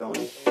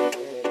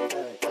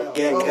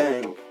Gang,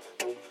 gang.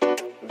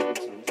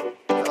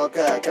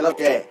 ¿Qué lo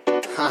que?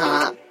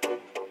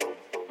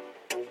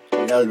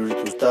 Mira el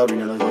Alberto está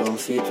abriendo los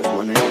botoncitos,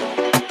 mané.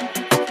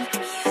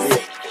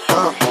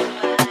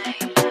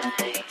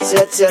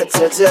 Set.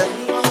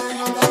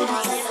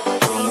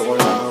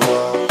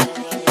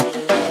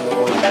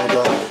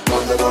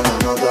 Ando con la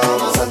nota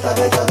más alta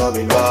de todo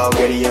Bilbao.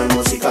 Querían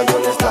música, yo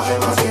les traje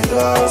más que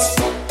traos.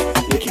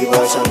 Liquid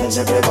Boys,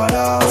 andense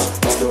preparados.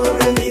 Estuve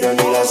prendido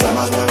ni las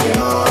llamas me han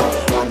quemado.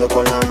 Ando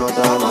con la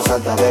nota más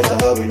alta de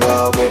todo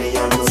Bilbao.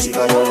 Querían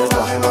música, yo les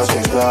traje más que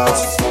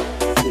traos.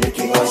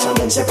 Liquid Boys,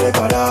 andense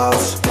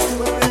preparados.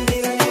 Estuve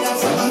prendido ni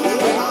las llamas me han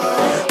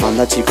quemado.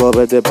 Anda chico,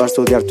 vete pa'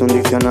 estudiarte un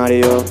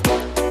diccionario.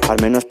 Al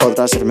menos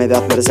podrás serme de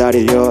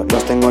adversario.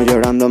 Los tengo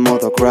llorando en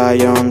modo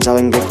crayon.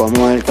 Saben que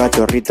como el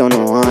cachorrito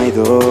no hay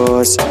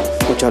dos.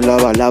 Muchos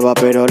lava,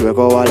 pero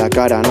luego a la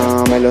cara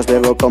no. Me los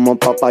bebo como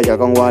papaya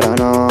con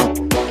guaraná.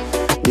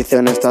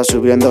 Dicen estás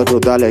subiendo, tú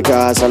dale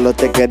gas. Solo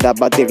te queda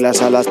batir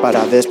las alas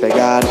para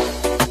despegar.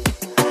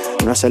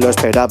 No se lo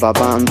esperaba,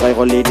 pan.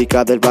 Traigo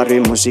lírica del barrio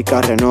y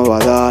música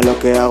renovada. Lo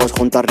que hago es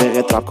juntar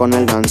reggae trap con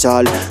el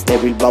dancehall. De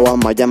Bilbao a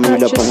Miami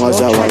lo pongo a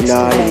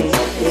bailar.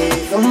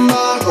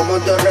 Zumba, como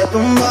te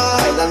retumba.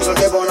 El danzón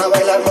que pone a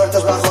bailar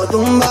muertos bajo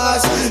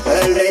tumbas.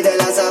 El rey de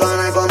la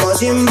sabana como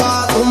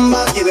Simba.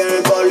 Tumba, aquí viene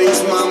el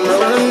policeman.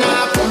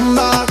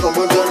 Tumba,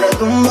 como te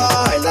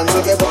retumba. El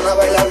danzón que pone a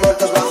bailar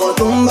muertos bajo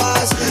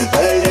tumbas.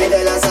 El rey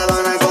de la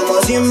sabana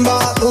como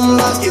Simba.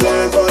 Tumba, aquí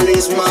viene el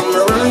policeman.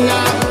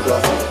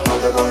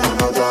 Ando con la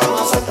nota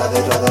más alta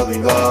de todo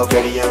Bilbao.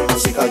 Querían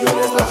música, yo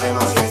les traje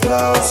más que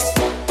traos.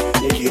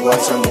 Liquid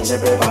Boys, andense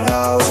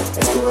preparados.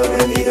 Estuve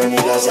prendido ni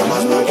las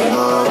llamas me han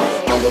quemado.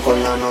 Ando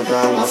con la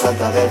nota más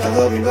alta de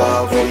todo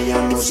Bilbao.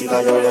 Querían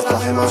música, yo les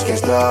traje más que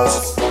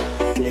straus.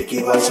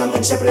 Liquid Boys,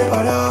 andense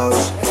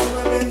preparados.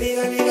 Estuve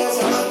prendido ni las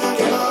llamas me han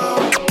quemado.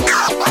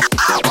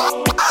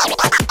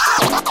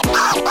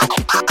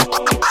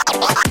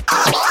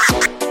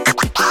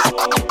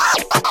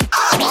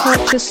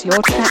 Purchase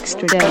your tracks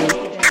today.